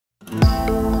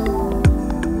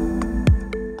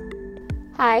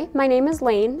Hi, my name is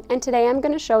Lane, and today I'm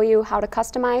going to show you how to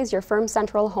customize your Firm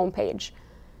Central homepage.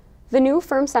 The new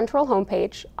Firm Central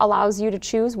homepage allows you to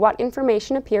choose what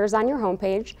information appears on your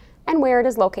homepage and where it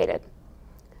is located.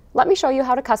 Let me show you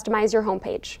how to customize your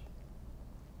homepage.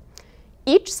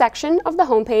 Each section of the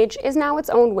homepage is now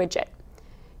its own widget.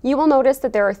 You will notice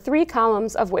that there are 3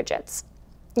 columns of widgets.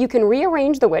 You can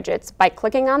rearrange the widgets by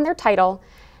clicking on their title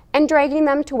and dragging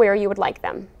them to where you would like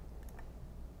them.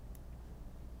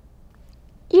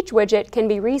 Each widget can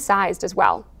be resized as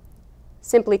well.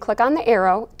 Simply click on the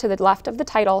arrow to the left of the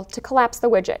title to collapse the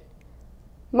widget.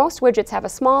 Most widgets have a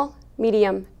small,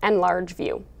 medium, and large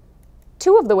view.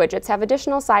 2 of the widgets have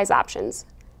additional size options,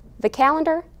 the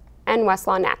calendar and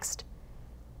Westlaw Next.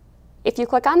 If you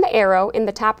click on the arrow in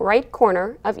the top right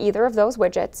corner of either of those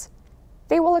widgets,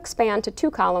 they will expand to 2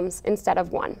 columns instead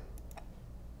of 1.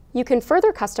 You can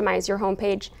further customize your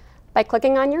homepage by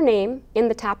clicking on your name in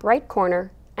the top right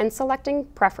corner and selecting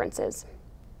Preferences.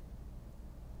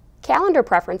 Calendar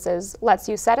Preferences lets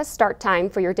you set a start time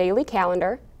for your daily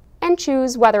calendar and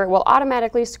choose whether it will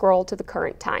automatically scroll to the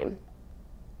current time.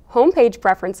 Homepage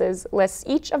Preferences lists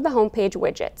each of the homepage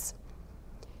widgets.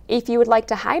 If you would like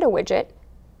to hide a widget,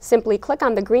 simply click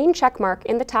on the green check mark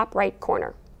in the top right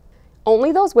corner.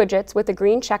 Only those widgets with the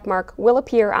green check mark will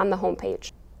appear on the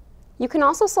homepage. You can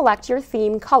also select your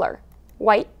theme color,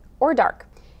 white or dark.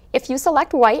 If you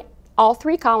select white, all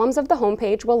 3 columns of the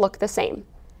homepage will look the same.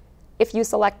 If you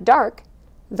select dark,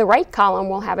 the right column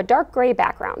will have a dark gray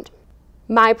background.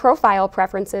 My Profile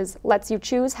Preferences lets you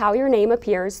choose how your name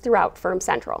appears throughout Firm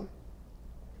Central.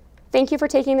 Thank you for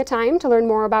taking the time to learn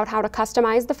more about how to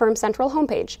customize the Firm Central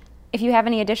homepage. If you have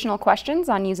any additional questions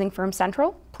on using Firm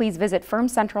Central, please visit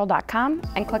firmcentral.com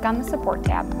and click on the Support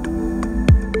tab.